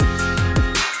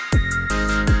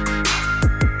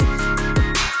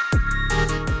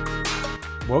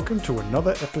Welcome to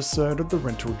another episode of the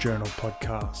Rental Journal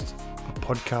podcast, a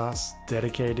podcast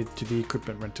dedicated to the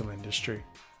equipment rental industry.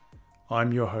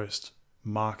 I'm your host,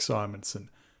 Mark Simonson,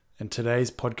 and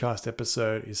today's podcast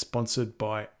episode is sponsored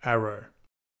by Arrow.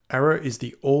 Arrow is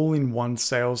the all-in-one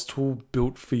sales tool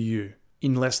built for you.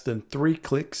 In less than 3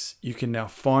 clicks, you can now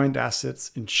find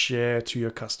assets and share to your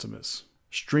customers.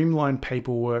 Streamline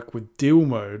paperwork with deal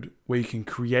mode, where you can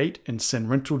create and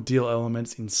send rental deal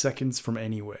elements in seconds from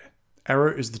anywhere.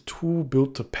 Arrow is the tool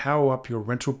built to power up your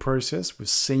rental process with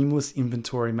seamless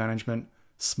inventory management,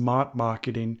 smart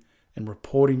marketing, and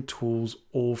reporting tools,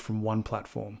 all from one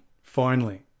platform.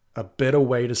 Finally, a better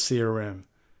way to CRM.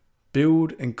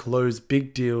 Build and close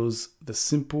big deals the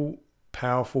simple,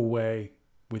 powerful way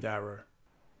with Arrow.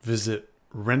 Visit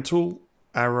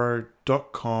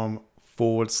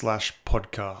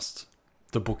rentalarrow.com/podcast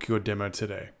to book your demo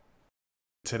today.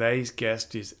 Today's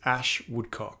guest is Ash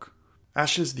Woodcock.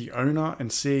 Ash is the owner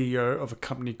and CEO of a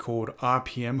company called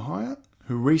RPM Hire,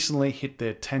 who recently hit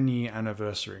their 10-year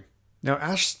anniversary. Now,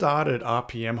 Ash started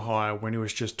RPM Hire when he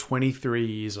was just 23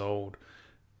 years old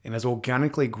and has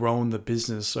organically grown the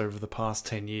business over the past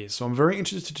 10 years. So I'm very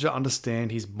interested to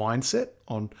understand his mindset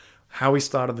on how he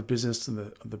started the business in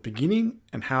the beginning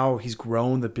and how he's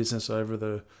grown the business over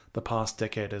the past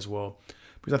decade as well.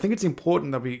 Because I think it's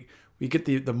important that we get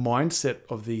the mindset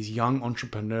of these young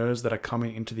entrepreneurs that are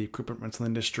coming into the equipment rental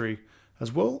industry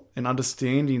as well, and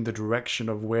understanding the direction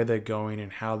of where they're going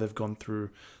and how they've gone through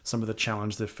some of the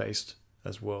challenges they've faced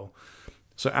as well.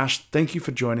 So Ash, thank you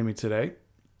for joining me today.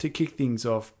 To kick things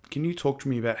off, can you talk to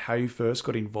me about how you first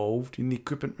got involved in the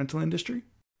equipment rental industry?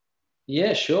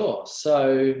 Yeah, sure.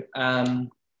 So I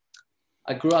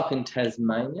grew up in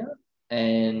Tasmania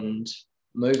and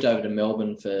moved over to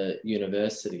Melbourne for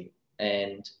university,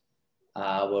 and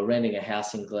we're renting a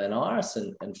house in Glen Iris,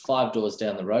 and 5 doors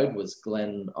down the road was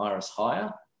Glen Iris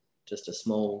Hire, just a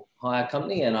small hire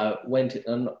company. And I went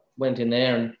in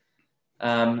there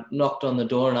and knocked on the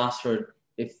door and asked for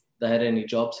if they had any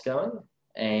jobs going.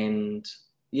 And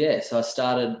yeah, so I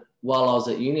started, while I was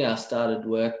at uni, I started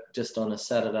work just on a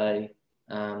Saturday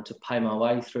to pay my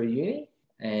way through uni,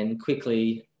 and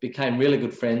quickly became really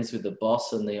good friends with the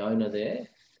boss and the owner there.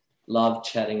 Loved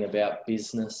chatting about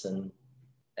business and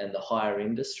the hire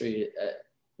industry,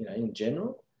 in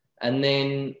general. And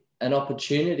then an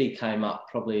opportunity came up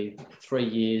probably 3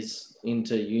 years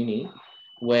into uni,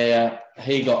 where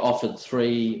he got offered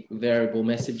 3 variable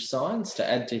message signs to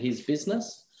add to his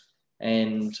business.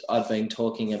 And I'd been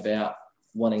talking about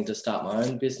wanting to start my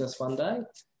own business one day.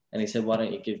 And he said, why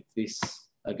don't you give this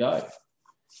a go?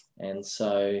 And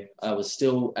so I was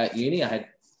still at uni. I had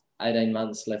 18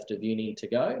 months left of uni to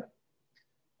go.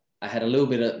 I had a little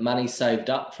bit of money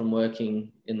saved up from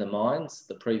working in the mines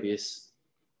the previous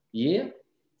year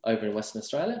over in Western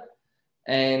Australia.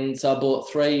 And so I bought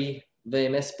 3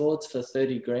 VMS boards for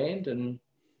 30 grand. And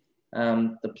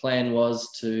the plan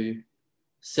was to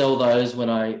sell those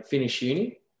when I finish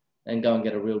uni and go and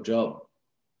get a real job.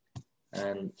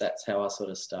 And that's how I sort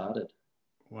of started.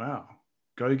 Wow.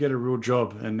 Go get a real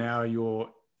job. And now you're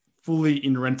fully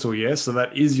in rental, yeah? So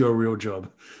that is your real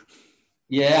job.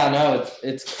 Yeah, I know.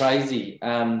 It's crazy.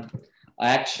 I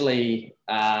actually,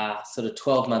 sort of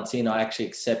 12 months in, I actually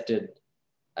accepted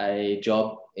a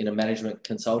job in a management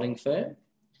consulting firm,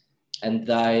 and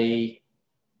 3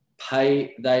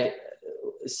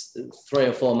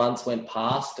 or 4 months went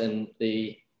past, and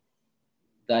they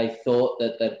thought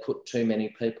that they'd put too many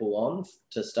people on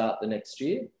to start the next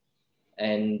year,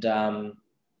 and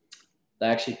they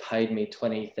actually paid me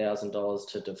 $20,000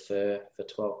 to defer for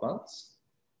 12 months.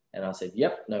 And I said,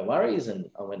 yep, no worries.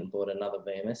 And I went and bought another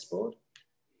VMS board.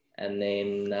 And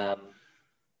then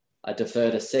I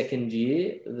deferred a second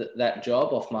year, that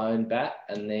job off my own bat.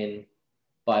 And then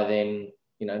by then,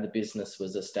 the business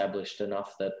was established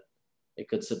enough that it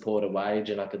could support a wage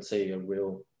and I could see a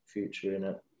real future in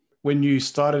it. When you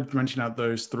started renting out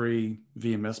those 3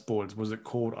 VMS boards, was it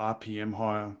called RPM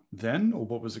Hire then, or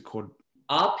what was it called?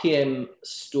 RPM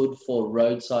stood for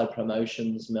Roadside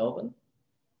Promotions Melbourne,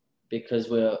 because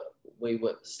we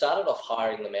were started off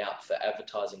hiring them out for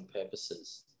advertising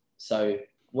purposes. So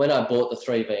when I bought the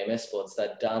 3 VMS boards,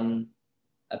 they'd done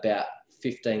about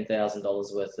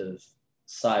 $15,000 worth of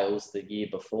sales the year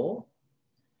before,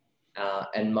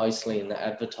 and mostly in the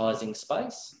advertising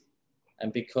space.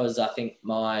 And because I think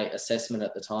my assessment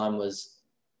at the time was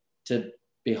to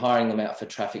be hiring them out for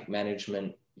traffic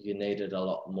management, you needed a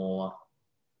lot more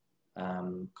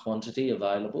quantity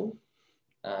available.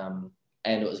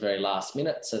 And it was very last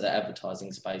minute. So the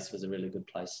advertising space was a really good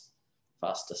place for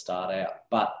us to start out.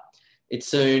 But it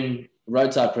soon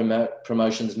Roadside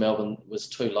Promotions Melbourne was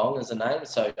too long as a name.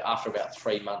 So after about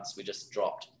 3 months, we just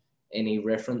dropped any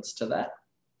reference to that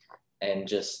and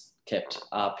just kept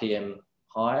RPM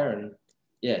higher. And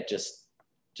yeah, just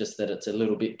that it's a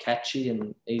little bit catchy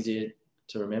and easier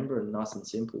to remember and nice and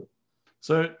simple.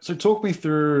 So talk me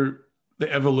through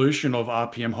the evolution of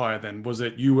RPM Hire then. Was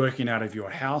it you working out of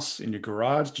your house, in your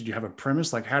garage? Did you have a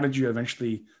premise? Like, how did you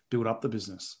eventually build up the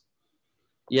business?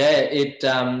 Yeah,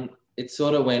 it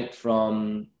sort of went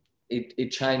from, it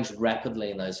changed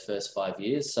rapidly in those first 5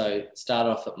 years. So started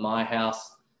off at my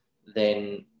house,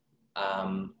 then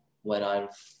when I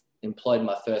employed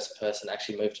my first person,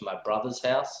 actually moved to my brother's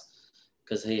house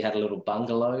because he had a little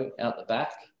bungalow out the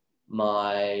back.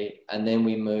 And then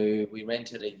we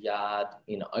rented a yard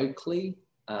in Oakley,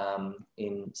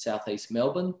 in southeast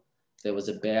Melbourne. There was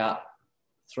about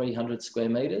 300 square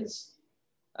metres.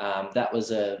 That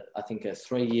was I think a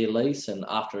 3-year lease, and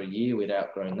after a year we'd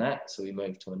outgrown that, so we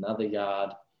moved to another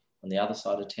yard on the other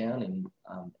side of town in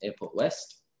Airport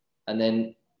West. And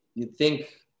then you'd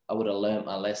think I would have learnt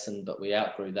my lesson, but we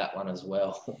outgrew that one as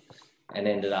well, and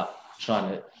ended up trying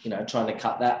to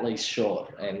cut that lease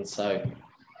short. And so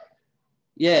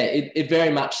yeah, it very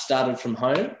much started from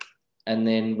home, and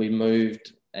then we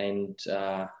moved and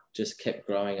just kept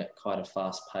growing at quite a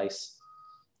fast pace.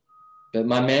 But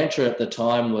my mantra at the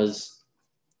time was,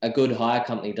 a good hire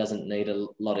company doesn't need a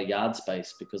lot of yard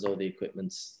space because all the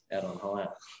equipment's out on hire.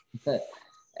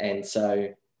 And so,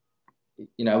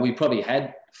 we probably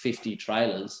had 50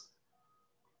 trailers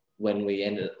when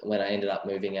I ended up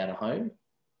moving out of home,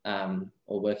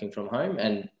 or working from home,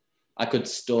 and I could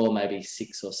store maybe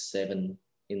 6 or 7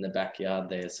 in the backyard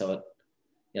there. So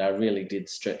it, really did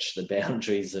stretch the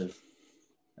boundaries of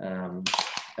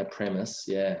a premise.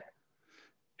 Yeah.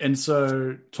 And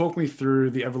so talk me through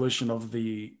the evolution of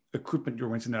the equipment you're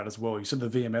renting out as well. You said the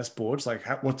VMS boards, like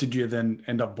what did you then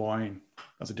end up buying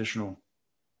as additional?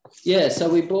 Yeah, so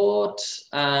we bought,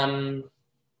 I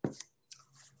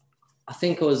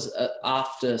think it was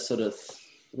after sort of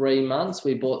 3 months,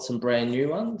 we bought some brand new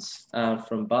ones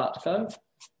from Bartco.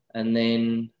 And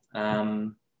then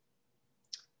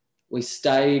we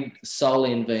stayed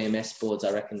solely in VMS boards,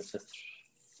 I reckon, for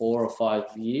 4 or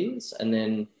 5 years. And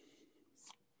then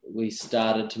we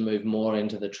started to move more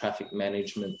into the traffic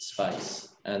management space.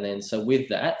 And then so with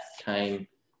that came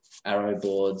arrow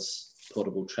boards,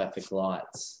 portable traffic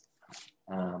lights,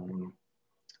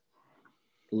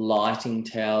 lighting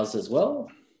towers as well.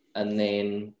 And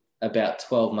then about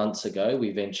 12 months ago,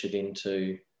 we ventured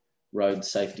into road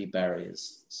safety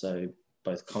barriers. So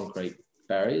both concrete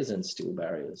barriers and steel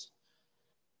barriers.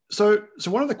 So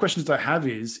one of the questions I have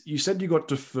is, you said you got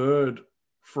deferred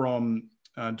from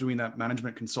doing that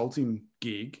management consulting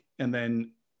gig, and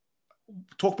then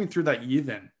talk me through that year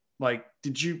then. Like,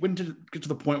 when did it get to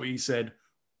the point where you said,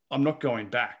 I'm not going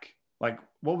back? Like,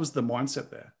 what was the mindset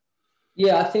there?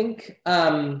 Yeah, I think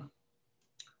the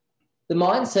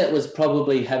mindset was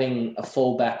probably having a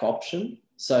fallback option.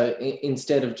 So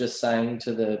instead of just saying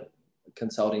to the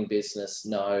consulting business,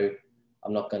 no,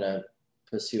 I'm not going to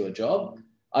pursue a job,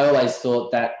 I always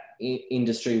thought that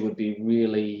industry would be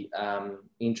really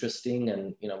interesting,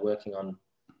 and working on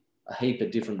a heap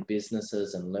of different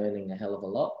businesses and learning a hell of a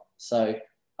lot. So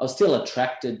I was still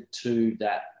attracted to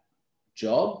that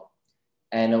job,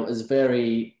 and it was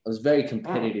very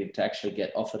competitive to actually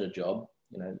get offered a job.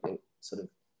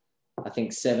 I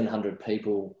think 700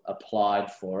 people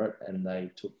applied for it, and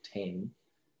they took 10.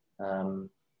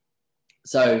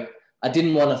 So I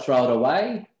didn't want to throw it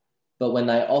away, but when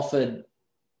they offered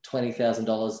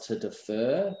 $20,000 to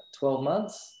defer 12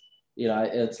 months,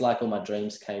 it's like all my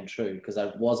dreams came true, because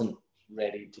I wasn't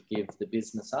ready to give the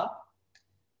business up.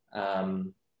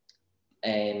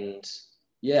 And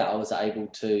yeah, I was able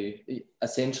to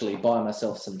essentially buy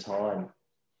myself some time,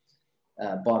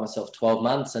 buy myself 12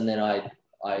 months. And then I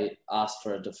asked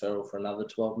for a deferral for another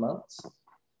 12 months.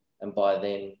 And by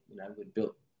then, we'd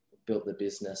built the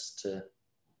business to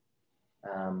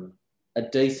a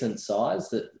decent size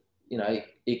that,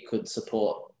 it could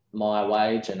support my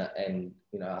wage. And I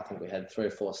think we had 3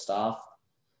 or 4 staff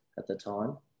at the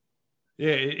time.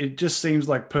 Yeah, it just seems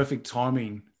like perfect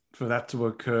timing for that to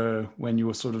occur when you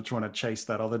were sort of trying to chase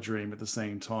that other dream at the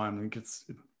same time. I think it's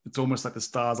almost like the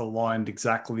stars aligned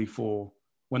exactly for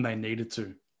when they needed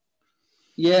to.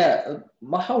 Yeah,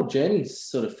 my whole journey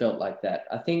sort of felt like that.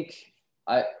 I think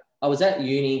I was at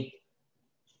uni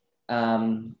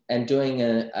and doing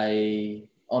a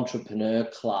entrepreneur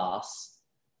class,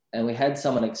 and we had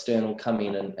someone external come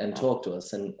in and talk to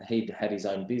us, and he had his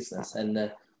own business.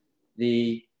 And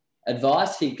the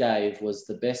advice he gave was,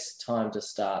 the best time to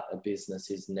start a business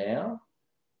is now,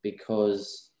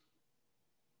 because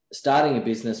starting a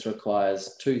business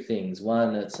requires two things.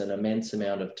 One, it's an immense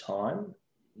amount of time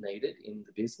needed in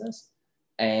the business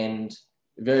and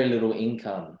very little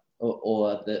income,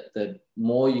 or the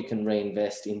more you can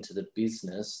reinvest into the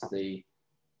business, the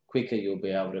quicker you'll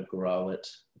be able to grow it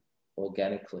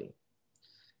organically.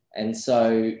 And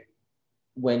so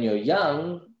when you're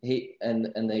young, and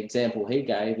the example he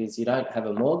gave is you don't have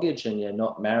a mortgage and you're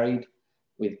not married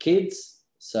with kids,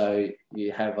 so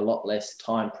you have a lot less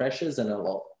time pressures and a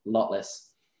lot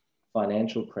less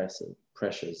financial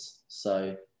pressures.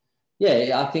 So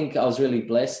yeah, I think I was really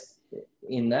blessed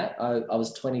in that. I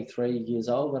was 23 years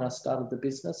old when I started the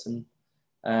business,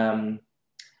 and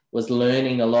was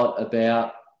learning a lot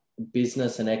about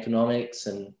business and economics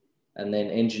and then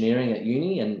engineering at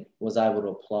uni, and was able to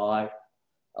apply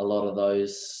a lot of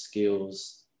those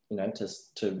skills,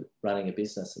 to running a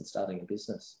business and starting a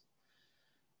business.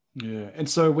 Yeah. And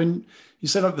so when you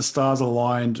said like the stars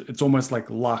aligned, it's almost like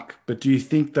luck, but do you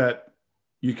think that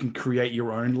you can create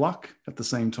your own luck at the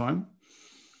same time?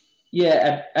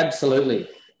 Yeah, absolutely.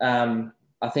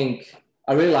 I think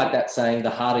I really like that saying, the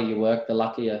harder you work, the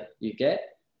luckier you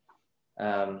get.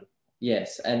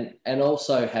 Yes. And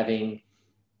also having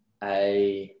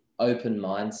a open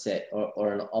mindset,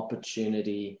 or an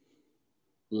opportunity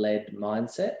led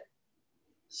mindset.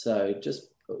 So just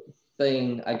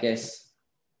being, I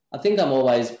think I'm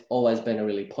always been a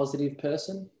really positive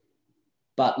person,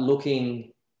 but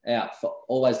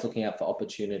always looking out for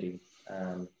opportunity.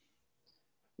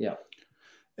 Yeah.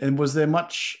 And was there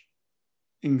much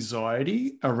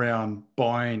anxiety around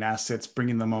buying assets,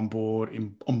 bringing them on board,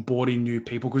 onboarding new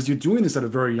people? Because you're doing this at a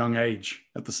very young age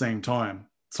at the same time.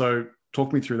 So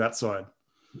talk me through that side.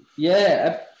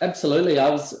 Yeah, absolutely.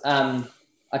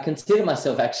 I consider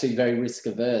myself actually very risk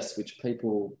averse, which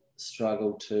people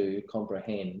struggle to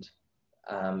comprehend.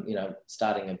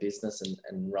 Starting a business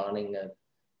and running a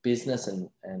business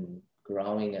and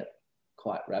growing it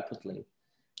quite rapidly.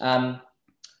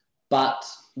 But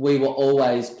we were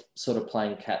always sort of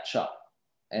playing catch up.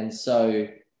 And so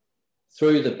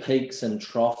through the peaks and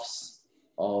troughs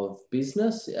of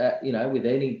business, with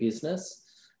any business,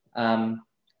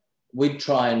 we'd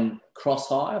try and cross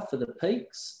hire for the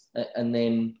peaks and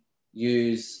then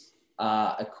use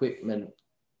our equipment,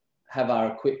 have our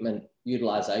equipment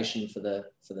utilization for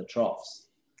the troughs.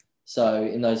 So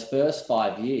in those first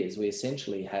 5 years, we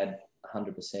essentially had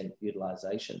 100%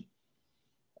 utilization.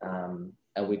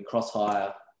 And we'd cross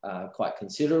hire quite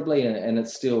considerably, and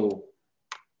it's still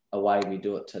a way we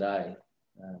do it today.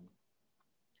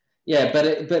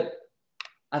 But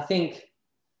I think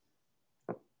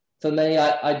for me,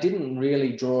 I didn't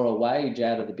really draw a wage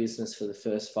out of the business for the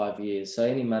first 5 years. So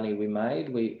any money we made,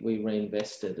 we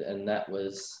reinvested, and that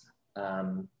was,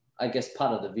 I guess,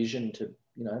 part of the vision to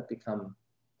become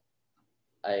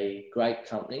a great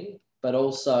company. But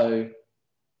also,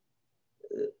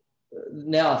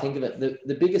 now I think of it,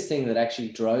 the biggest thing that actually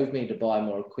drove me to buy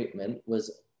more equipment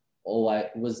was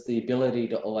the ability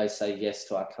to always say yes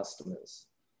to our customers.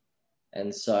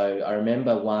 And so I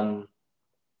remember one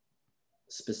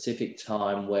specific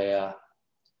time where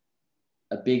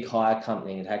a big hire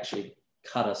company had actually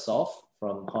cut us off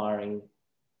from hiring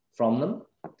from them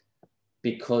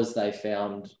because they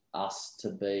found us to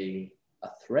be a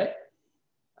threat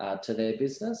to their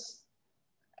business.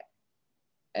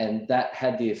 And that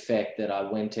had the effect that I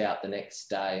went out the next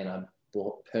day and I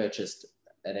purchased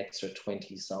an extra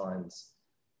 20 signs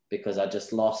because I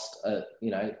just lost,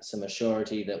 some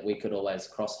assurity that we could always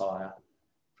cross hire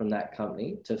from that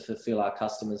company to fulfill our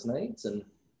customers' needs. And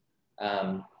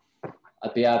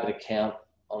I'd be able to count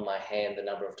on my hand the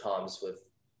number of times we've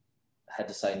had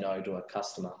to say no to a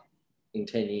customer in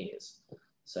 10 years.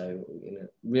 So,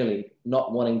 really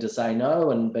not wanting to say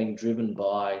no and being driven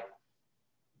by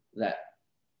that,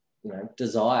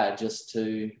 desire just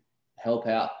to help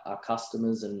out our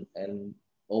customers and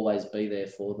always be there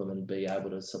for them and be able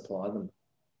to supply them.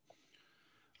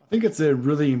 I think it's a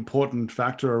really important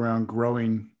factor around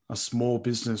growing a small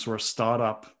business or a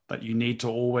startup that you need to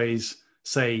always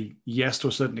say yes to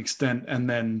a certain extent and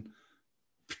then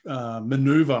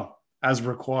maneuver as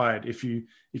required. If you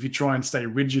try and stay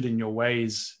rigid in your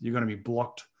ways, you're going to be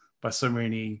blocked by so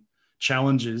many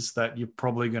challenges that you're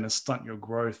probably going to stunt your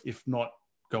growth, if not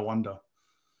go under.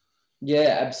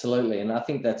 Yeah, absolutely. And I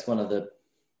think that's one of the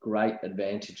great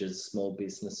advantages small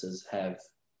businesses have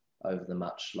over the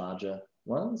much larger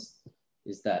ones,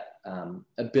 is that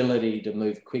ability to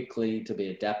move quickly, to be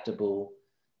adaptable,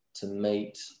 to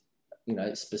meet,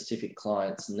 specific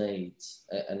clients' needs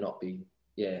and not be,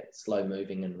 slow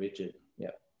moving and rigid.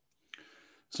 Yeah.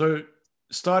 So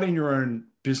starting your own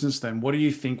business then, what do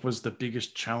you think was the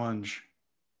biggest challenge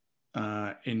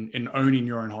in owning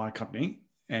your own hire company?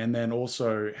 And then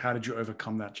also, how did you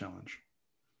overcome that challenge?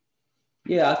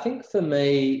 Yeah, I think for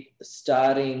me,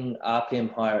 starting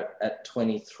RPM Hire at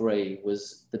 23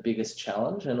 was the biggest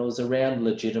challenge, and it was around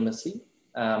legitimacy.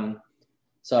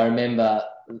 So I remember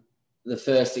the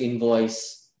first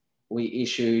invoice we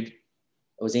issued,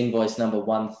 it was invoice number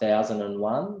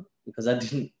 1001, because I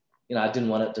didn't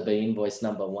want it to be invoice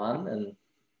number one.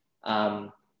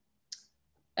 Um,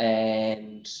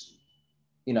 and,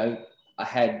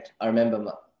 I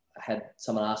remember I had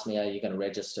someone ask me, are you going to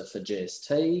register for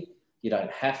GST? You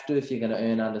don't have to if you're going to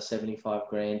earn under 75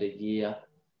 grand a year.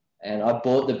 And I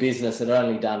bought the business that had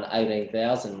only done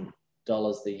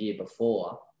 $18,000 the year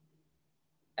before.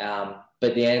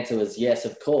 But the answer was yes,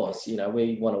 of course.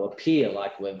 We want to appear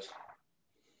like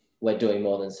we're doing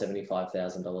more than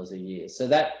 $75,000 a year. So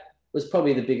that was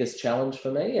probably the biggest challenge for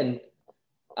me. And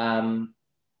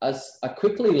I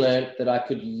quickly learned that I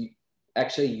could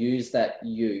actually use that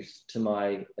youth to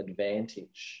my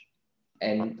advantage.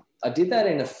 And I did that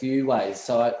in a few ways.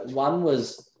 So one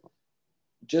was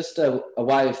just a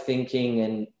way of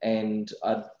thinking, and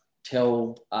I'd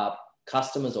tell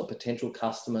customers or potential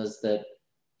customers that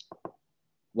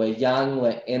we're young,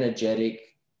 we're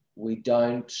energetic, we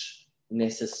don't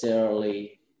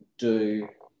necessarily do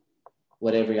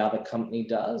what every other company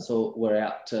does, or we're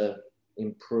out to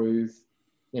improve,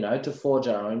 to forge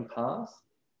our own path.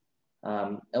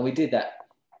 And we did that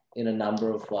in a number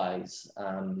of ways.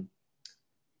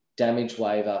 Damage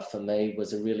waiver for me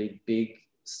was a really big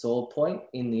sore point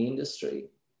in the industry.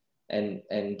 And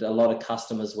a lot of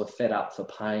customers were fed up for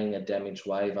paying a damage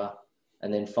waiver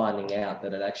and then finding out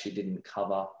that it actually didn't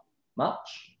cover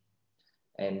much.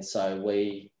 And so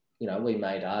we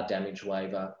made our damage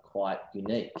waiver quite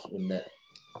unique in that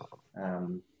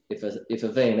if a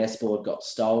VMS board got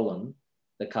stolen,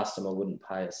 the customer wouldn't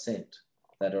pay a cent.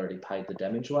 They'd already paid the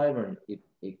damage waiver and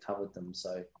it covered them.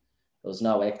 So there was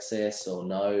no excess or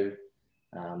no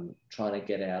trying to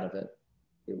get out of it.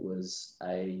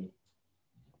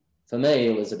 For me,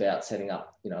 it was about setting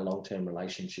up, long-term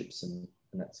relationships and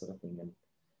that sort of thing. And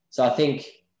so I think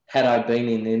had I been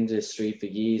in the industry for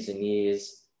years and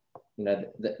years,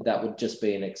 that would just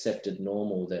be an accepted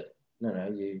normal that,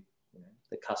 the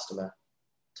customer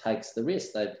takes the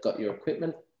risk. They've got your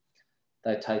equipment.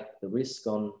 They take the risk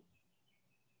on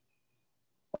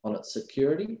its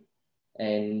security,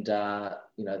 and,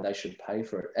 they should pay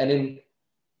for it. And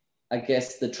I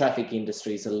guess the traffic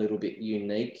industry is a little bit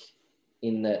unique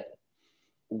in that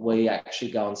we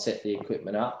actually go and set the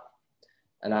equipment up,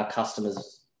 and our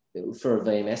customers for a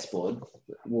VMS board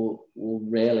will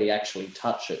rarely actually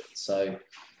touch it. So it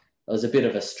was a bit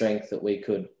of a strength that we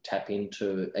could tap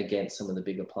into against some of the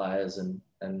bigger players and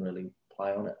really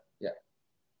play on it. Yeah.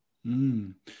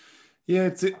 Yeah,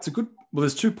 it's a good, well,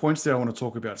 there's 2 points there I want to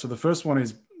talk about. So the first one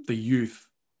is the youth.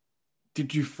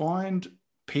 Did you find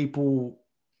people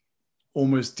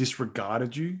almost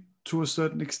disregarded you to a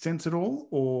certain extent at all?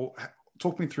 Or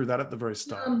talk me through that at the very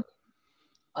start.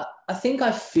 I think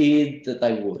I feared that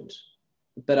they would,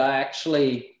 but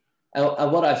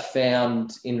what I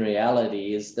found in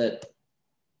reality is that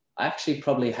I actually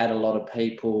probably had a lot of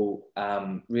people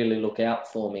really look out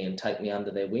for me and take me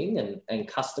under their wing, and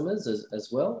customers as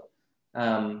well.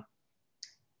 But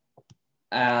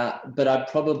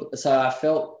I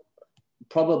felt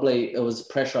probably it was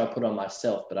pressure I put on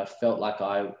myself, but I felt like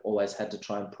I always had to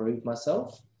try and prove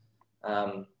myself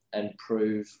and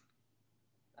prove,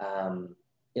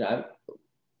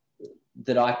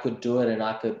 that I could do it, and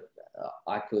I could,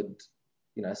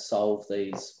 solve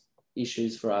these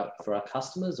issues for our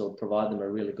customers or provide them a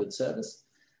really good service.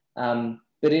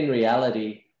 But in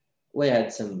reality, we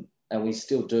had some, and we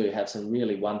still do have some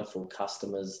really wonderful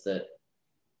customers that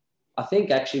I think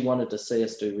actually wanted to see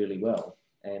us do really well,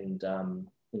 and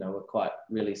were quite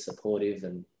really supportive,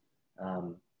 and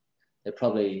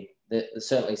there's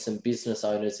certainly some business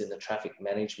owners in the traffic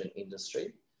management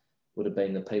industry would have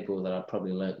been the people that I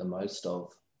probably learnt the most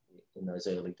of in those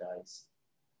early days.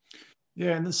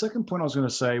 Yeah, and the second point I was going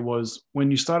to say was when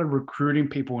you started recruiting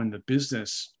people in the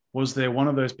business, was there one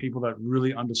of those people that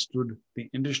really understood the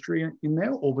industry in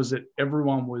there, or was it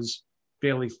everyone was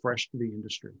fairly fresh to the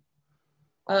industry?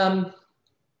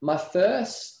 My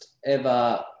first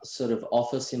ever sort of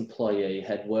office employee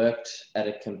had worked at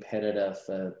a competitor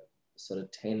for sort of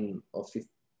 10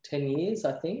 years,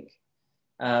 I think.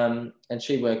 And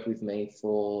she worked with me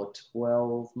for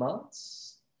 12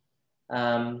 months.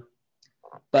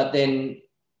 But then,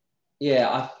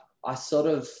 yeah, I sort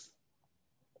of,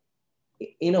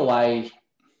 in a way,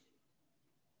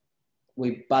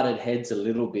 we butted heads a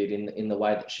little bit in the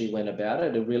way that she went about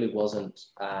it. It really wasn't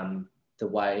the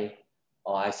way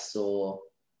I saw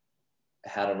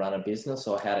how to run a business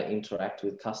or how to interact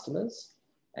with customers.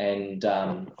 And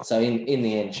so in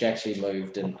the end, she actually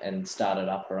moved and started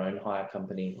up her own hire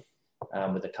company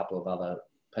with a couple of other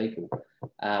people.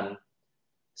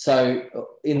 So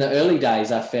in the early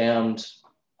days, I found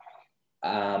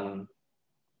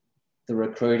the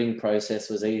recruiting process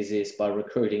was easiest by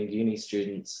recruiting uni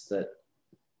students that,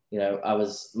 I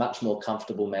was much more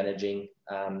comfortable managing.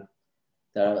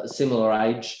 They're a similar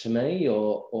age to me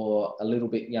or a little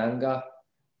bit younger,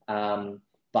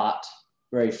 but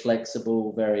very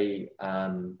flexible, very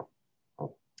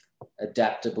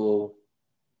adaptable.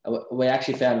 We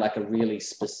actually found like a really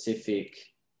specific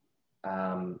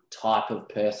type of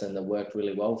person that worked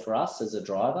really well for us as a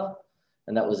driver.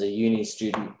 And that was a uni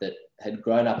student that had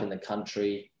grown up in the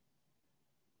country,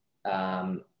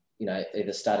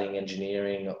 either studying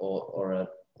engineering or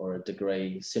a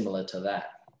degree similar to that.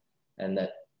 And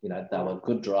that, they were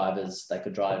good drivers. They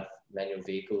could drive manual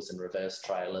vehicles and reverse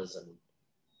trailers,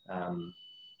 and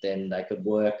then they could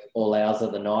work all hours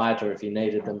of the night, or if you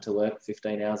needed them to work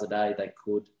 15 hours a day, they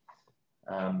could.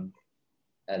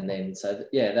 And then, so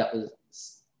yeah, that was,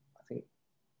 I think,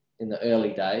 in the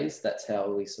early days, that's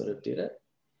how we sort of did it.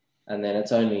 And then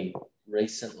it's only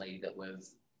recently that we've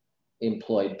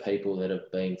employed people that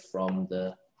have been from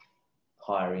the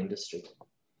hire industry.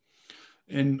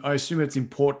 And I assume it's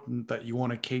important that you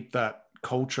want to keep that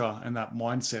culture and that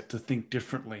mindset to think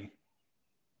differently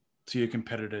to your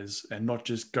competitors and not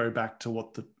just go back to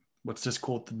what's just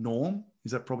called the norm.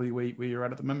 Is that probably where you're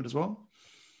at the moment as well?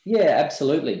 Yeah,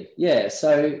 absolutely. Yeah.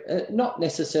 So not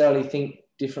necessarily think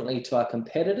differently to our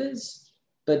competitors,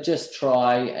 but just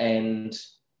try and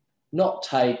not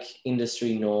take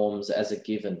industry norms as a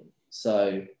given.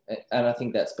 So, and I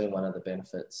think that's been one of the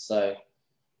benefits. So,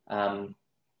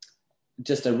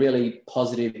 just a really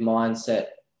positive mindset,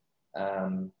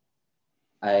 buying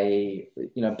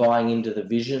into the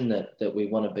vision that we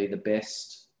want to be the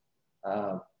best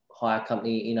hire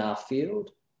company in our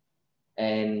field.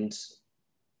 And,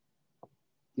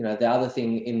 the other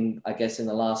thing in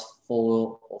the last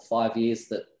 4 or 5 years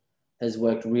that has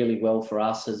worked really well for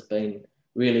us has been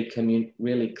really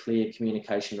clear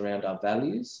communication around our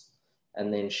values,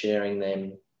 and then sharing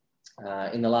them.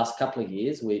 In the last couple of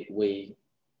years, we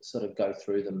sort of go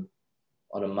through them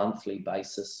on a monthly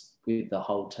basis with the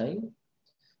whole team,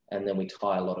 and then we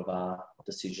tie a lot of our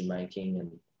decision making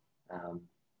and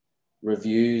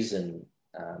reviews and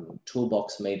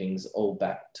toolbox meetings all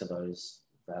back to those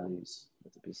values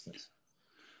of the business.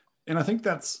 And I think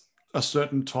that's a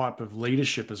certain type of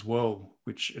leadership as well,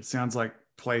 which it sounds like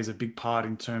plays a big part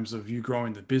in terms of you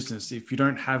growing the business. If you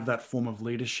don't have that form of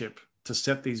leadership to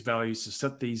set these values, to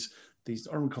set these I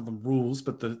don't call them rules,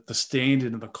 but the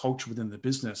standard and the culture within the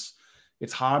business,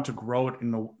 it's hard to grow it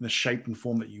in the shape and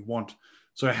form that you want.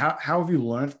 So how have you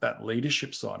learned that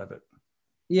leadership side of it?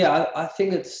 Yeah, I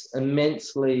think it's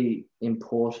immensely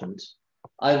important.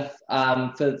 I've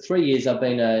for 3 years I've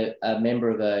been a member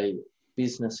of a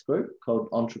business group called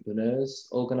Entrepreneurs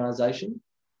Organisation,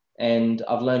 and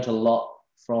I've learned a lot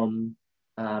from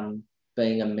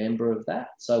being a member of that.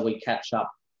 So we catch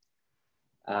up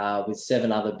with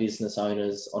 7 other business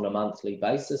owners on a monthly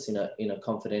basis in a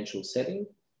confidential setting,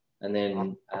 and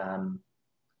then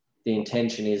the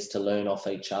intention is to learn off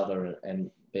each other and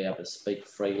be able to speak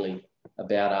freely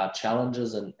about our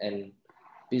challenges and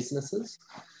businesses.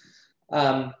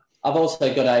 I've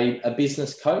also got a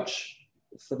business coach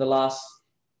for the last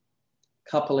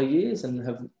couple of years and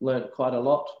have learnt quite a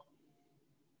lot.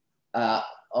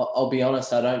 I'll be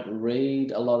honest, I don't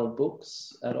read a lot of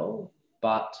books at all,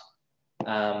 but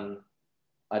I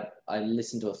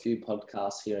listen to a few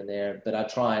podcasts here and there, but I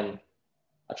try and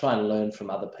learn from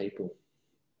other people.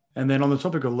 And then on the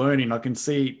topic of learning, I can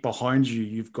see behind you,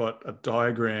 you've got a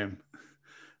diagram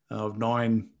of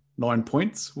nine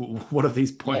points. What are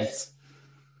these points? Yes.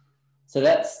 So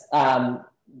that's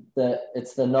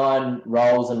it's the 9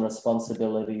 roles and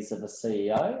responsibilities of a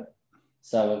CEO.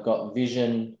 So we've got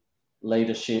vision,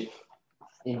 leadership,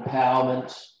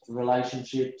 empowerment,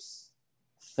 relationships,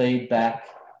 feedback,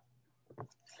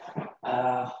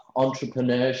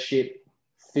 entrepreneurship,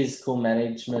 physical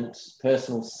management,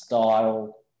 personal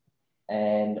style,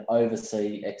 and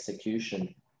oversee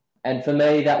execution. And for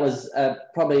me, that was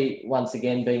probably, once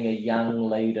again, being a young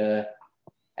leader,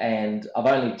 and I've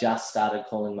only just started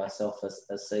calling myself a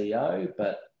CEO,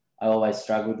 but I always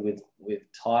struggled with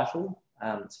title,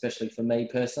 especially for me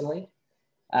personally.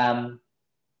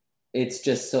 It's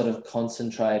just sort of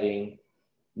concentrating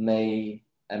me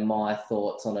and my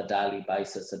thoughts on a daily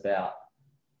basis about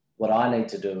what I need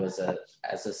to do as a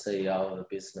CEO of a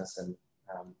business, and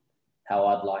how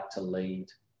I'd like to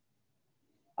lead.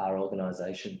 our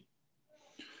organisation.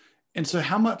 And so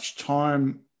how much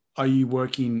time are you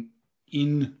working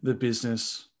in the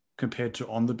business compared to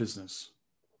on the business?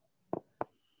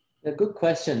 A good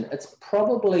question. It's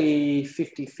probably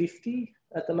 50-50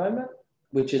 at the moment,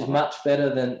 which is much better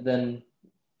than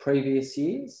previous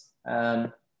years.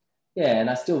 And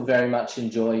I still very much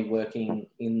enjoy working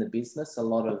in the business. A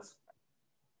lot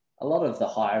of the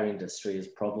hire industry is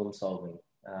problem solving,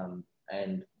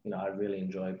 and I really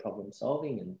enjoy problem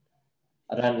solving. And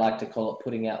I don't like to call it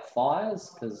putting out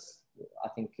fires, because I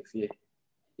think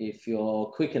if you're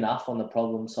quick enough on the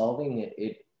problem solving,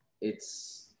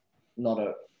 it's not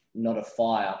a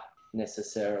fire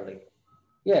necessarily.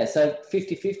 Yeah, so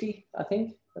 50-50, I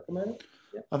think, at the moment.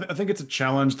 Yeah. I think it's a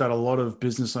challenge that a lot of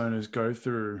business owners go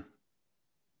through,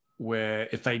 where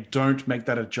if they don't make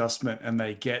that adjustment and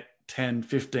they get 10,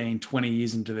 15, 20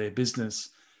 years into their business,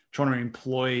 trying to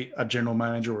employ a general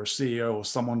manager or a CEO or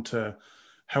someone to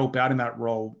help out in that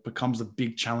role becomes a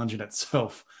big challenge in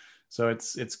itself. So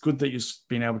it's good that you've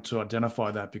been able to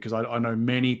identify that, because I know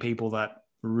many people that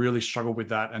really struggle with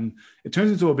that. And it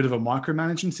turns into a bit of a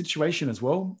micromanaging situation as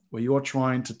well, where you're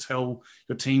trying to tell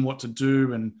your team what to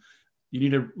do, and you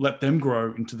need to let them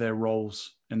grow into their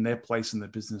roles and their place in the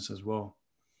business as well.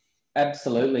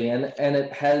 Absolutely, and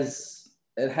it has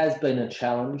been a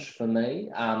challenge for me.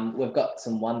 We've got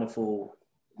some wonderful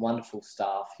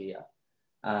staff here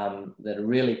that are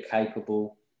really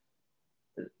capable.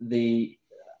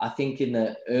 I think in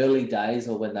the early days,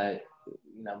 or when they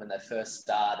first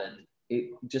started,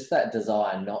 just that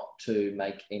desire not to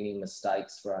make any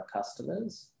mistakes for our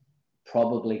customers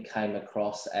probably came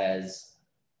across as,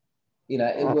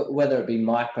 whether it be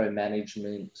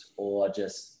micromanagement or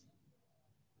just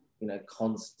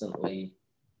constantly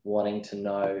wanting to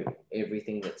know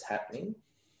everything that's happening.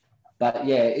 But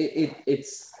yeah,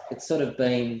 it's sort of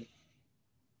been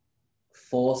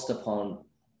forced upon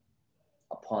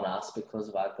us because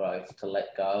of our growth to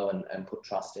let go and put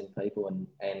trust in people, and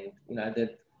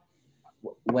that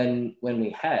when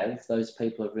we have, those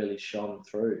people have really shone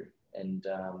through, and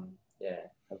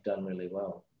have done really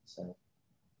well. So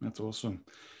that's awesome.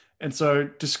 And so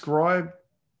describe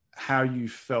how you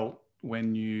felt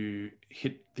when you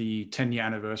hit the 10-year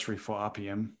anniversary for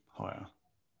RPM Hire.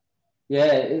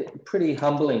 Yeah, pretty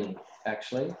humbling,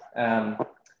 actually. A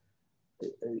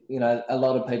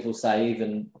lot of people say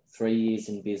even 3 years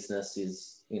in business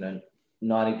is,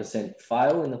 90%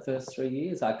 fail in the first 3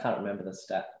 years. I can't remember the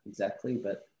stat exactly,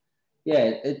 but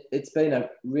yeah, it's been a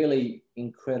really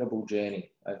incredible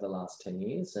journey over the last 10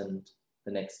 years, and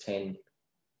the next 10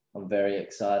 I'm very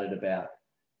excited about.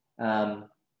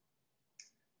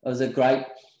 It was a great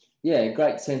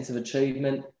sense of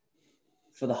achievement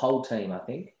for the whole team, I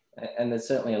think. And there's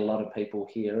certainly a lot of people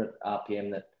here at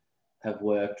RPM that have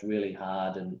worked really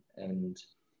hard and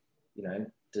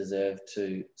deserve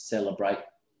to celebrate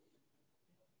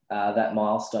that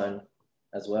milestone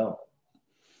as well.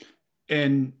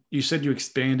 And you said you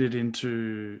expanded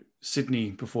into Sydney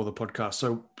before the podcast.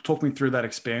 So talk me through that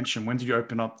expansion. When did you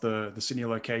open up the Sydney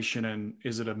location, and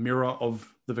is it a mirror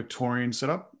of the Victorian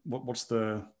setup? What's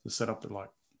the setup like?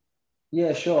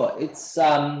 Yeah, sure. It's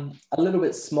a little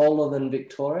bit smaller than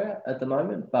Victoria at the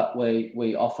moment, but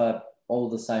we offer all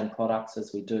the same products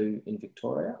as we do in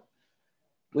Victoria.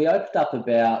 We opened up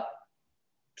about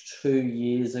 2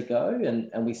 years ago,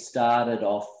 and we started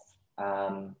off,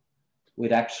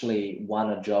 we'd actually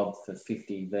won a job for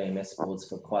 50 VMS boards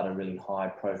for quite a really high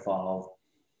profile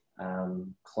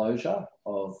closure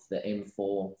of the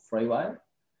M4 freeway.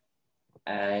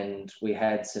 And we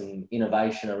had some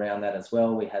innovation around that as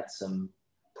well. We had some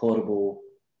portable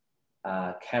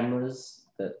cameras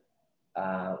that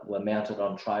were mounted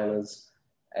on trailers,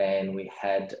 and we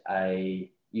had a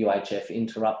UHF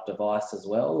interrupt device as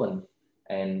well.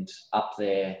 And up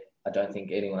there, I don't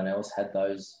think anyone else had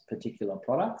those particular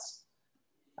products.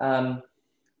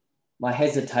 My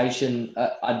hesitation,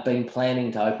 I'd been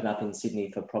planning to open up in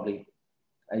Sydney for probably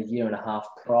a year and a half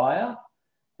prior,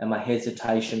 and my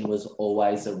hesitation was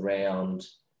always around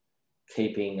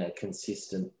keeping a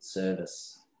consistent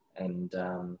service and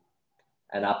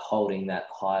upholding that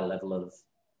high level of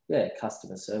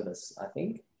customer service, I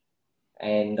think.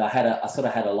 And I sort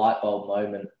of had a light bulb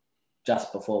moment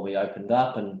just before we opened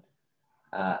up, and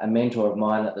a mentor of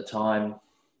mine at the time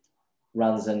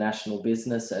runs a national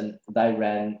business, and they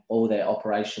ran all their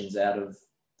operations out of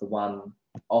the one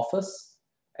office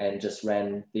and just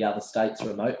ran the other states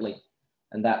remotely.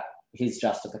 And that his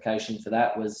justification for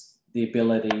that was the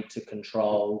ability to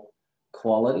control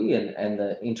quality and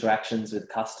the interactions with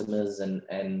customers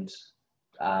and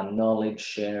knowledge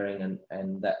sharing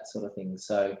and that sort of thing.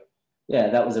 So yeah,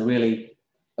 that was a really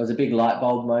was a big light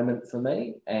bulb moment for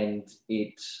me, and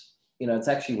it's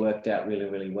actually worked out really,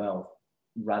 really well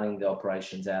running the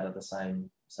operations out of the same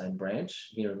branch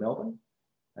here in Melbourne.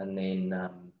 And then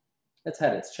it's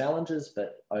had its challenges,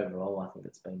 but overall, I think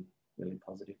it's been really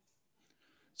positive.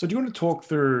 So do you want to talk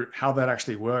through how that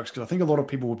actually works? Because I think a lot of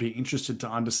people would be interested to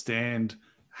understand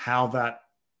how that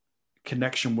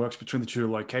connection works between the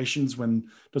two locations. When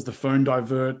does the phone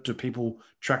divert? Do people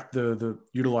track the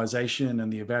utilization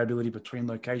and the availability between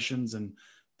locations? And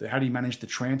how do you manage the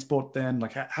transport then?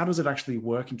 Like, how does it actually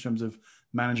work in terms of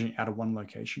managing out of one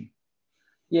location?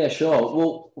 Yeah, sure.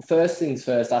 Well, first things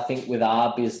first, I think with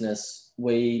our business,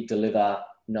 we deliver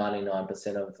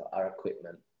 99% of our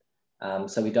equipment.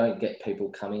 So we don't get people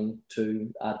coming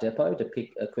to our depot to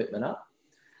pick equipment up.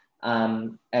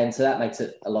 And so that makes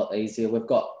it a lot easier. We've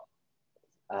got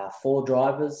 4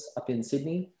 drivers up in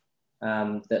Sydney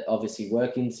that obviously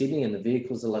work in Sydney, and the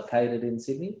vehicles are located in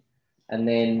Sydney. And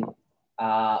then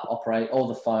operate all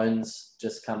the phones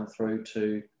just come through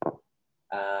to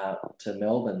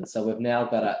Melbourne. So we've now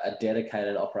got a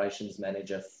dedicated operations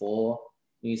manager for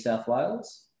New South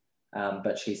Wales,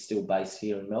 but she's still based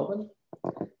here in Melbourne.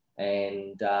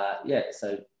 And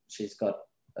so she's got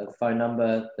a phone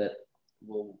number that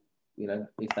will,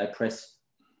 if they press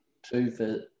 2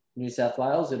 for New South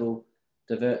Wales, it'll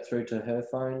divert through to her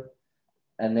phone.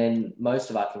 And then most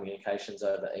of our communication's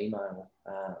over email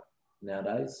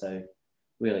nowadays, so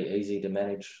really easy to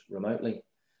manage remotely.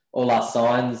 All our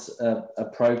signs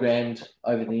are programmed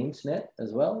over the internet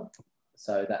as well,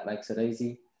 so that makes it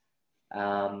easy.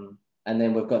 And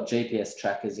then we've got GPS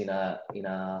trackers in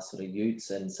our sort of utes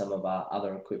and some of our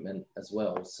other equipment as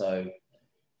well, so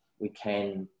we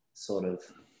can sort of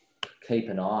keep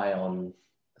an eye on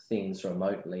things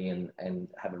remotely and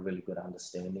have a really good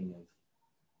understanding of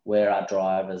where our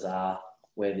drivers are,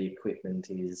 where the equipment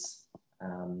is,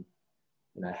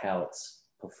 how it's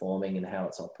performing and how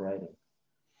it's operating.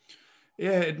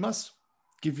 Yeah, it must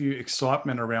give you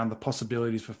excitement around the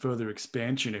possibilities for further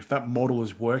expansion. If that model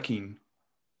is working,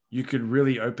 you could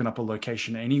really open up a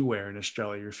location anywhere in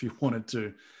Australia if you wanted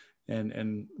to,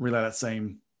 and relay that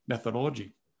same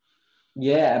methodology.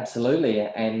 Yeah, absolutely.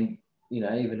 And,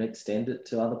 even extend it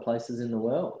to other places in the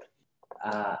world.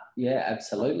 Yeah,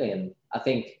 absolutely. And I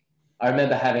think I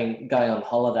remember going on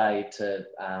holiday to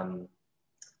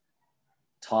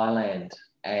Thailand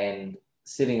and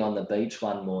sitting on the beach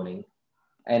one morning,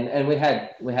 and we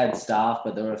had staff,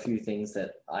 but there were a few things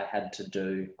that I had to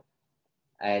do.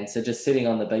 And so just sitting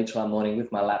on the beach one morning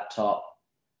with my laptop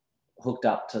hooked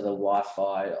up to the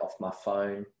Wi-Fi off my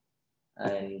phone,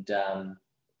 and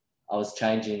I was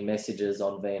changing messages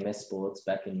on VMS boards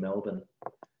back in Melbourne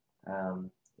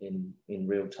in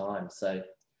real time. So,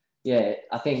 yeah,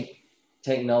 I think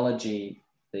technology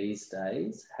these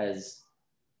days has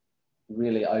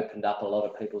really opened up a lot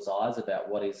of people's eyes about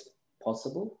what is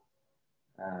possible.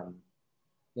 And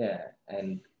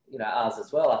ours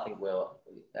as well. I think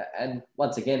and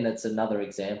once again, that's another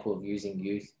example of using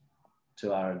youth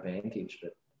to our advantage.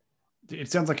 But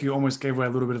it sounds like you almost gave away a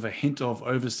little bit of a hint of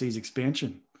overseas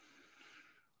expansion.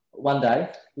 One day,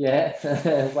 yeah,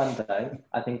 one day,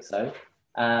 I think so.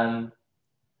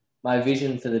 My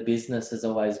vision for the business has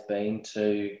always been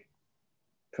to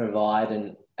provide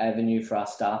an avenue for our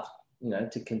staff,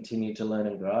 to continue to learn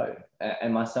and grow,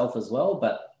 and myself as well,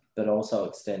 but also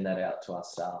extend that out to our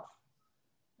staff.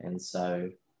 And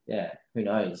so, yeah, who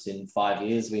knows? In 5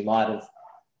 years, we might have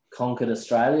conquered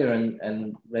Australia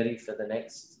and ready for the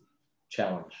next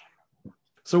challenge.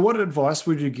 So what advice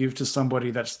would you give to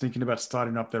somebody that's thinking about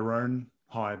starting up their own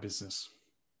hire business?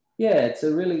 Yeah, it's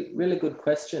a really, really good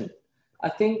question. I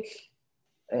think,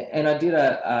 and I did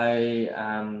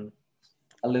a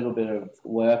little bit of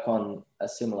work on a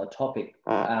similar topic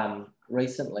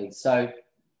recently. So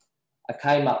I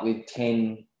came up with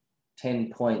 10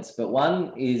 points, but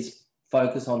one is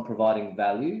focus on providing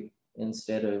value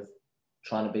instead of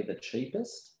trying to be the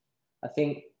cheapest. I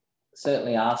think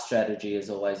certainly our strategy has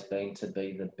always been to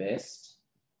be the best,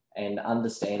 and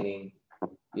understanding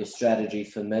your strategy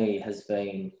for me has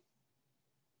been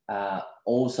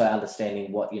also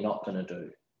understanding what you're not going to do.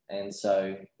 And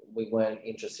so we weren't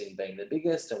interested in being the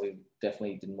biggest, and we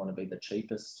definitely didn't want to be the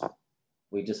cheapest.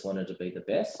 We just wanted to be the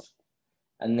best.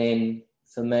 And then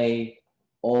for me,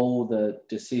 all the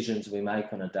decisions we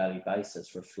make on a daily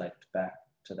basis reflect back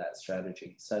to that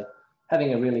strategy. So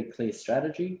having a really clear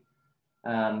strategy,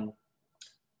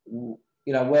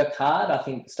 work hard. I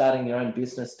think starting your own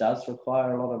business does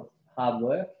require a lot of hard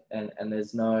work, and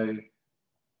there's no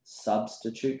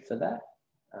substitute for that.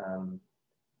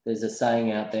 There's a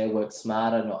saying out there, work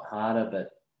smarter, not harder,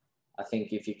 but I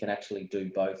think if you can actually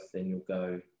do both, then you'll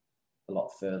go a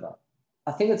lot further.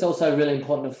 I think it's also really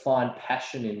important to find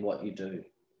passion in what you do.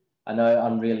 I know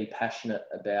I'm really passionate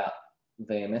about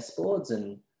VMS boards,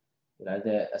 and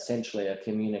they're essentially a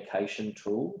communication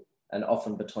tool, and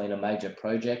often between a major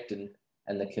project and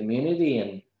the community,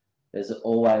 and there's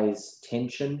always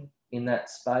tension in that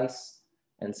space.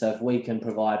 And so if we can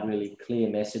provide really clear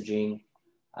messaging,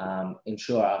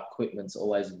 ensure our equipment's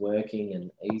always working and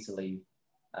easily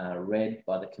read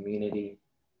by the community,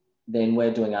 then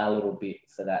we're doing our little bit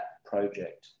for that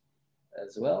project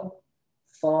as well.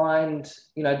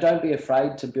 Don't be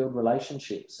afraid to build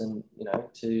relationships, and,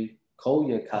 to call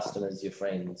your customers your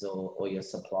friends, or your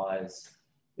suppliers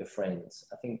your friends.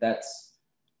 I think that's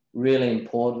really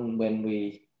important when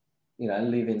we,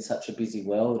 live in such a busy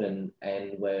world, and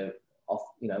we're off,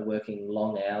 working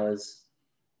long hours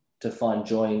to find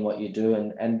joy in what you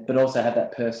do, but also have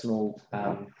that personal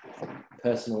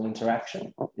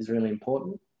interaction is really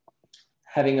important.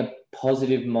 Having a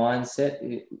positive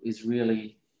mindset is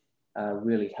really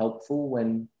helpful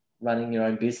when running your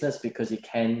own business, because you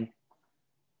can,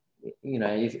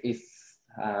 if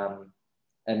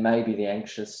and maybe the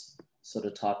anxious sort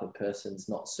of type of person's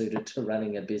not suited to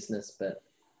running a business, but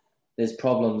there's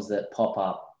problems that pop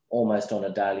up almost on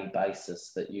a daily basis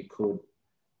that you could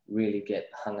really get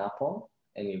hung up on,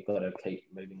 and you've got to keep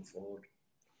moving forward.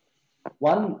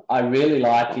 One I really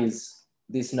like is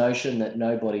this notion that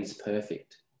nobody's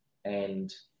perfect,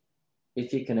 and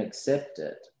if you can accept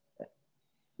it,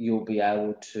 you'll be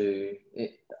able to.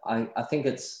 I think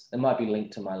it might be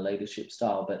linked to my leadership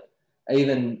style, but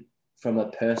even from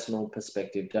a personal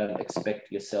perspective, don't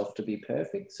expect yourself to be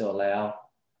perfect. So allow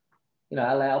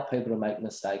people to make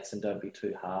mistakes, and don't be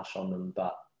too harsh on them.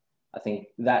 But I think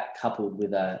that, coupled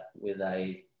with the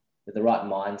right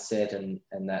mindset, and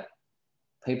that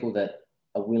people that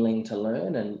are willing to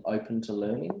learn and open to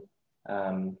learning,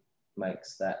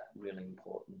 makes that really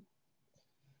important.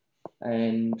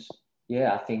 And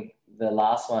yeah, I think the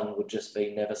last one would just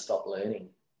be never stop learning.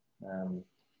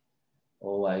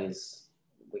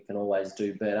 We can always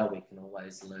do better. We can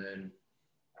always learn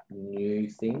new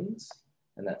things.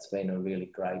 And that's been a really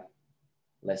great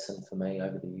lesson for me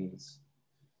over the years.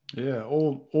 Yeah,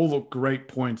 all the great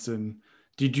points. And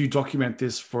did you document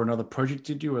this for another project,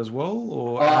 did you as well?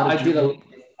 Or I did a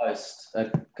LinkedIn post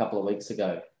a couple of weeks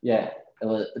ago. Yeah, it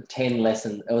was 10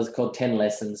 lessons. It was called 10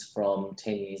 Lessons from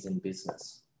 10 Years in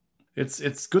Business.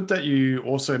 It's good that you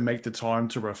also make the time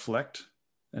to reflect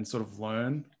and sort of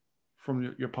learn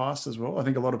from your past as well. I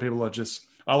think a lot of people are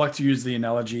I like to use the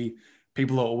analogy,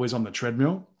 people are always on the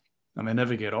treadmill and they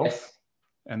never get off,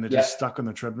 and they're just stuck on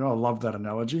the treadmill. I love that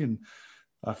analogy. And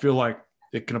I feel like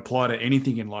it can apply to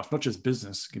anything in life, not just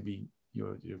business. It could be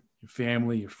your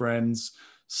family, your friends,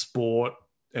 sport,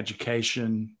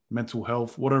 education, mental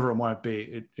health, whatever it might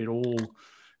be. It all,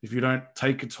 if you don't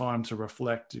take a time to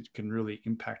reflect, it can really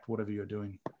impact whatever you're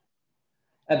doing.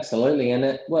 Absolutely. And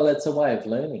it's a way of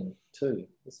learning too,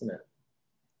 isn't it?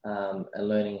 And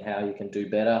learning how you can do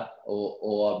better,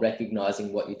 or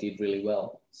recognizing what you did really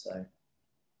well.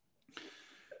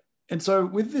 And so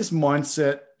with this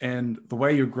mindset and the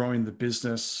way you're growing the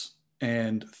business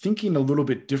and thinking a little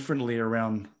bit differently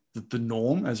around the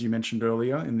norm, as you mentioned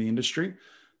earlier in the industry,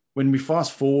 when we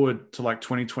fast forward to like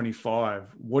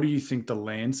 2025, what do you think the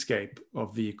landscape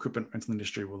of the equipment rental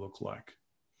industry will look like?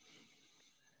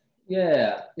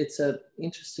 Yeah, it's an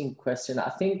interesting question.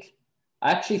 I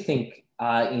actually think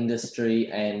our industry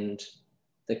and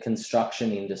the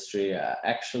construction industry are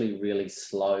actually really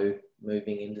slow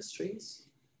moving industries.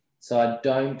 So I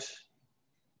don't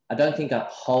think a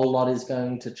whole lot is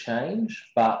going to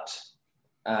change, but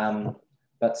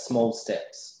small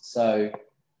steps. So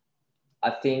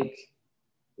I think,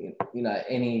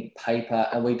 any paper,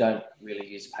 and we don't really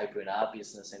use paper in our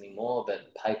business anymore,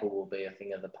 but paper will be a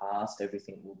thing of the past.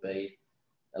 Everything will be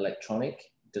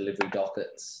electronic, delivery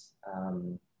dockets,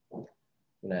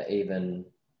 even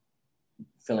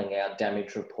filling out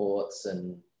damage reports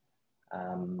and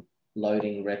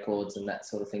loading records and that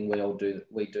sort of thing. We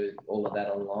do all of that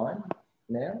online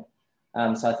now.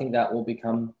 So I think that will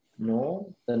become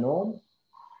the norm.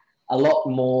 A lot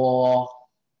more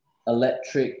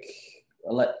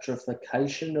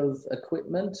electrification of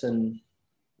equipment and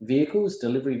vehicles,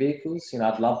 delivery vehicles.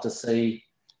 I'd love to see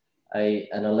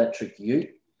an electric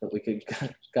ute that we could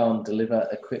go and deliver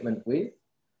equipment with.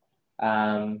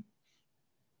 And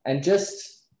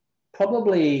just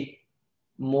probably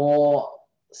more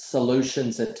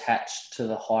solutions attached to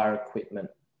the hire equipment.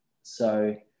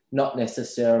 So not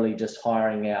necessarily just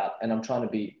hiring out, and I'm trying to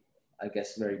be, I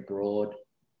guess, very broad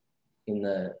in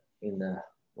the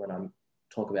when I'm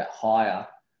talk about hire,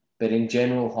 but in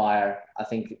general hire, I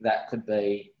think that could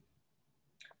be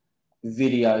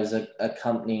videos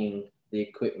accompanying the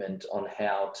equipment on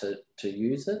how to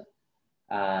use it.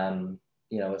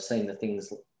 We've seen the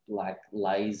things like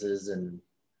lasers and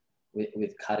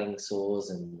with cutting saws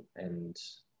and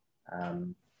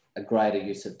a greater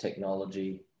use of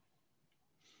technology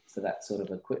for that sort of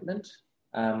equipment.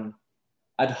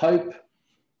 I'd hope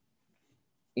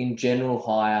in general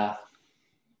hire,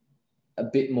 a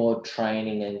bit more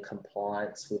training and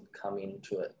compliance would come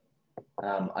into it.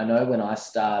 I know when I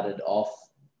started off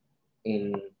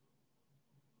in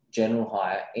general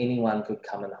hire, anyone could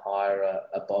come and hire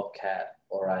a bobcat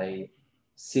or a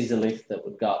scissor lift that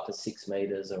would go up to 6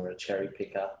 meters or a cherry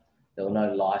picker. There were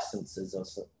no licenses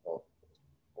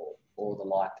or the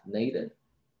like needed.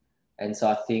 And so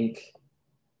I think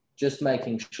just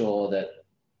making sure that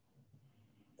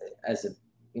as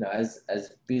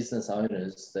business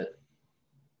owners, that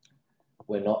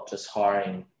we're not just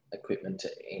hiring equipment to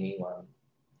anyone,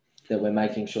 that we're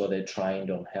making sure they're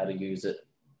trained on how to use it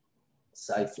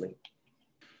safely.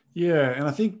 Yeah, and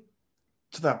I think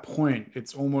to that point,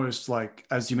 it's almost like,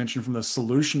 as you mentioned, from the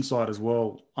solution side as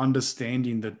well,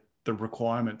 understanding the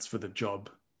requirements for the job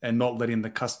and not letting the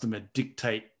customer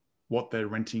dictate what they're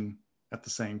renting at the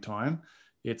same time.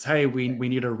 It's, hey, we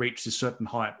need to reach this certain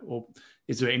height, or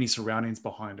is there any surroundings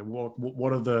behind it?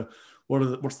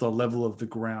 What's the level of the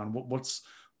ground?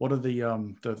 What are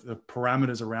the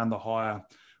parameters around the hire?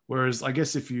 Whereas I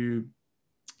guess if you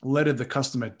letting the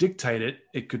customer dictate it,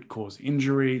 it could cause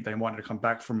injury. They might have to come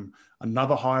back from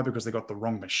another hire because they got the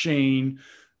wrong machine.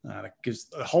 It gives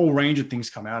a whole range of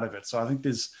things come out of it. So I think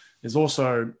there's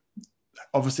also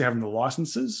obviously having the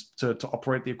licenses to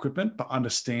operate the equipment, but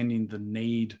understanding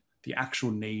the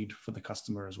actual need for the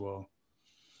customer as well.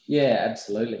 Yeah,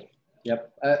 absolutely.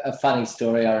 Yep. A funny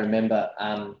story I remember,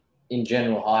 in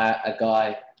general hire, a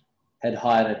guy had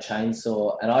hired a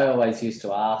chainsaw, and I always used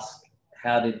to ask,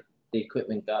 how did the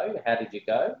equipment go? How did you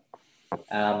go?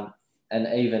 And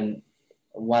even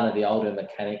one of the older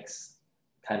mechanics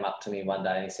came up to me one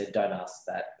day and he said, don't ask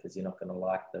that because you're not going to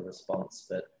like the response.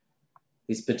 But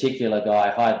this particular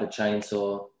guy hired the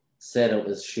chainsaw, said it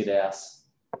was shit house.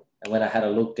 And when I had a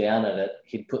look down at it,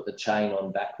 he'd put the chain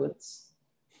on backwards.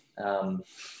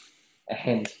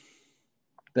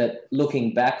 But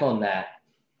looking back on that,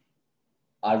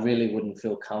 I really wouldn't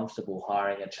feel comfortable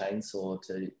hiring a chainsaw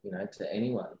to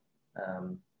anyone.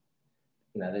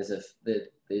 There's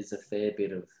a fair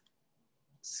bit of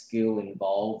skill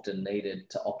involved and needed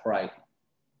to operate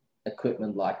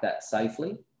equipment like that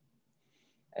safely.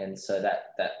 And so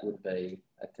that would be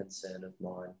a concern of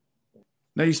mine.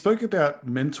 Now, you spoke about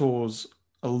mentors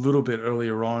a little bit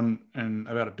earlier on and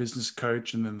about a business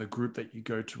coach and then the group that you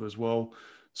go to as well.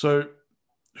 So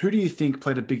who do you think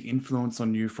played a big influence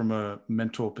on you from a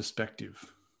mentor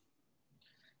perspective?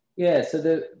 Yeah, so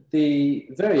the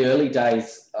very early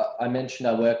days, I mentioned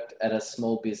I worked at a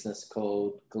small business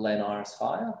called Glen Iris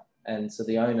Hire. And so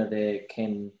the owner there,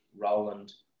 Ken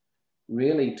Rowland,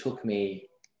 really took me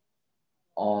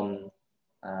on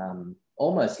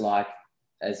almost like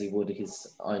as he would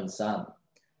his own son.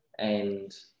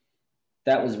 And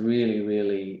that was really,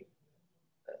 really,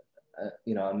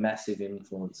 a massive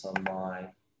influence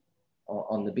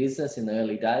on the business in the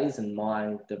early days and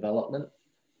my development.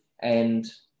 And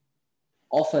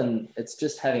often it's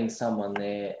just having someone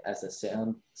there as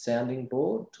a sounding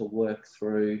board to work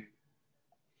through,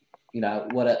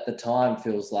 what at the time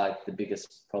feels like the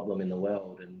biggest problem in the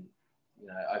world. And,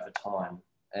 over time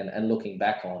and looking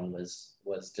back on was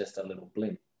just a little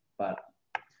blimp. But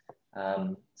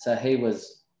so he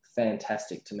was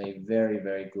fantastic to me, very,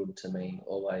 very good to me,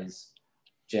 always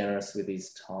generous with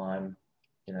his time.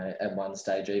 At one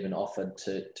stage even offered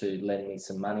to lend me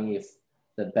some money if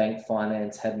the bank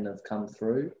finance hadn't have come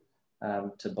through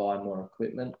to buy more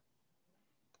equipment.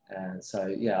 And so,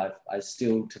 yeah, I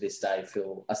still to this day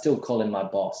I still call him my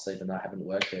boss, even though I haven't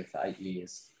worked there for 8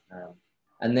 years.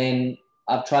 And then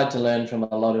I've tried to learn from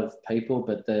a lot of people,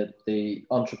 but the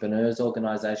Entrepreneurs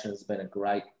Organisation has been a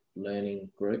great learning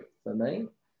group for me.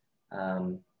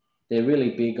 They're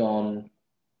really big on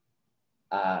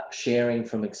sharing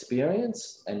from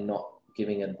experience and not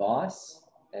giving advice.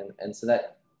 And so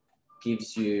that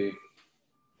gives you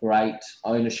great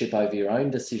ownership over your own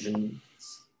decisions,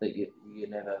 that you're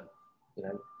never,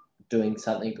 doing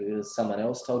something because someone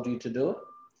else told you to do it.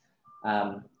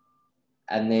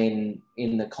 And then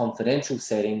in the confidential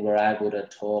setting, we're able to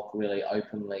talk really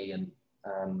openly and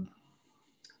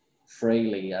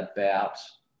freely about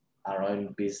our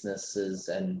own businesses.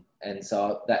 And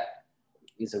so that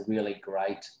is a really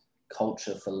great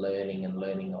culture for learning and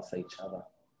learning off each other.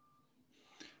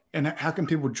 And how can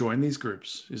people join these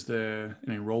groups? Is there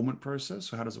an enrollment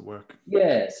process, or how does it work?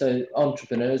 Yeah, so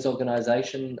Entrepreneurs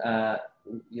Organisation,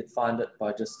 you'd find it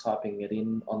by just typing it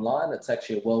in online. It's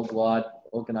actually a worldwide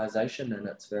organisation, and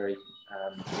it's very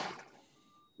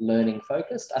learning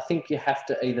focused. I think you have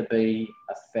to either be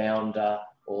a founder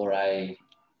or a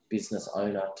business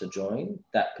owner to join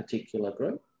that particular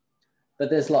group. But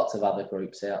there's lots of other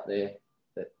groups out there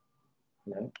that,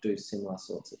 do similar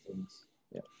sorts of things.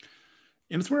 Yeah.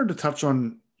 And I just wanted to touch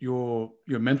on your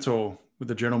mentor with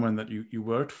the gentleman that you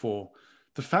worked for.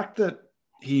 The fact that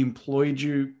he employed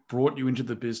you, brought you into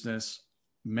the business,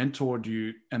 mentored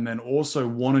you, and then also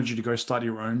wanted you to go start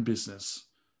your own business.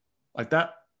 Like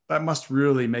that must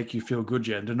really make you feel good,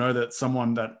 Jen, to know that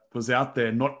someone that was out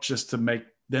there, not just to make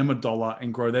them a dollar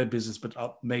and grow their business,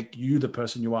 but make you the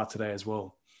person you are today as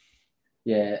well.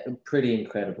 Yeah, pretty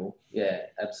incredible. Yeah,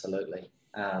 absolutely.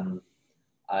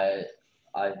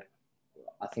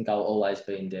 I think I'll always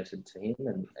be indebted to him,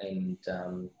 and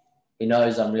he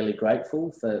knows I'm really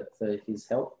grateful for his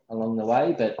help along the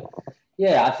way. But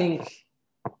yeah, I think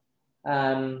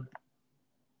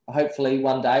hopefully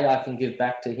one day I can give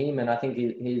back to him, and I think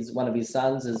one of his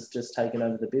sons has just taken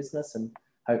over the business, and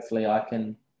hopefully I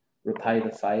can repay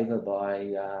the favour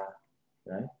by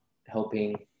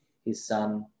helping his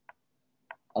son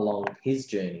along his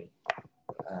journey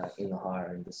in the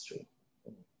hire industry.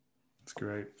 That's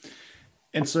great.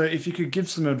 And so if you could give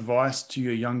some advice to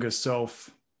your younger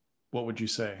self, what would you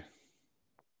say?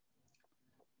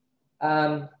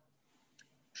 Try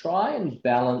and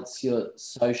balance your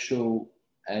social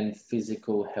and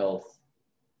physical health,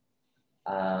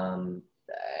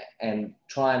 and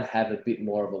try and have a bit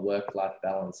more of a work-life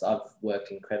balance. I've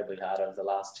worked incredibly hard over the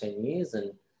last 10 years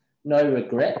and no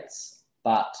regrets,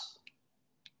 but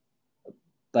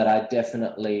I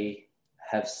definitely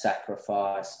have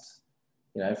sacrificed,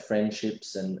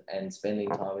 friendships and spending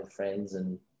time with friends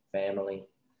and family,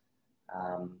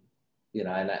 and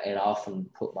I often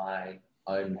put my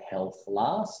own health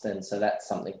last. And so that's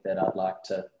something that I'd like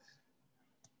to,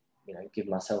 give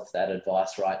myself that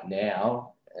advice right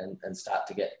now and start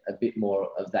to get a bit more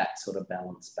of that sort of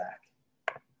balance back.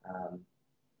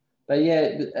 But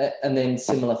yeah, and then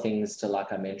similar things to,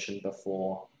 like I mentioned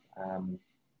before,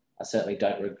 I certainly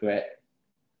don't regret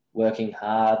working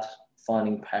hard,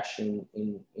 finding passion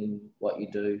in what you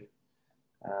do,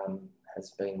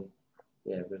 has been,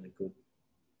 really good.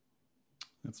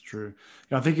 That's true.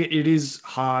 I think it is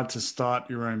hard to start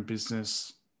your own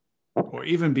business or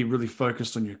even be really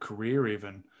focused on your career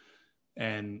even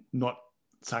and not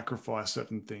sacrifice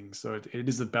certain things. So it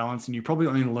is a balance, and you probably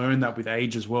only learn that with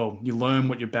age as well. You learn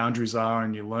what your boundaries are,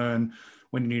 and you learn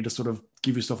when you need to sort of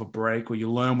give yourself a break, or you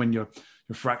learn when you're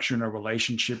fracturing a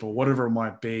relationship or whatever it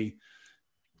might be.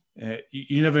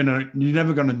 You never know. You're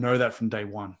never going to know that from day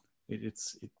one.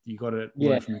 You got to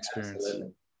learn from experience.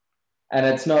 Absolutely. And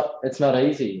it's not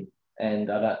easy.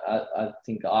 And I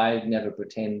think I never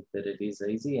pretend that it is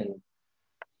easy. And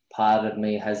part of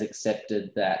me has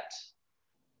accepted that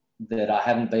I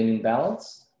haven't been in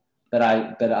balance, but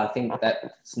I think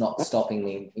that's not stopping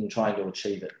me in trying to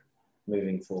achieve it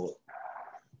moving forward.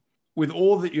 With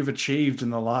all that you've achieved in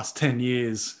the last 10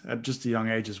 years at just a young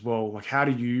age as well, like how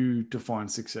do you define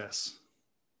success?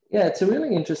 Yeah, it's a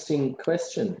really interesting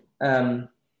question. And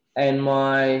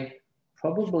my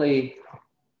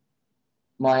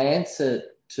answer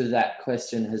to that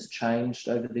question has changed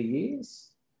over the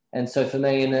years. And so for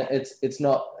me, it's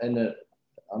not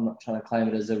I'm not trying to claim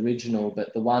it as original,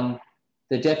 but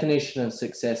the definition of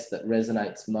success that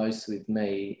resonates most with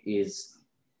me is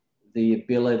the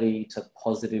ability to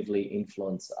positively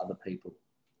influence other people.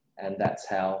 And that's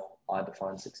how I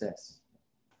define success.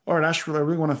 All right, Ash, I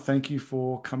really want to thank you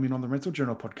for coming on the Rental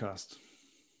Journal podcast.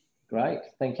 Great.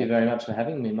 Thank you very much for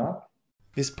having me, Mark.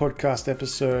 This podcast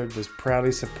episode was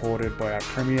proudly supported by our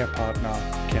premier partner,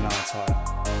 Kennards Hire.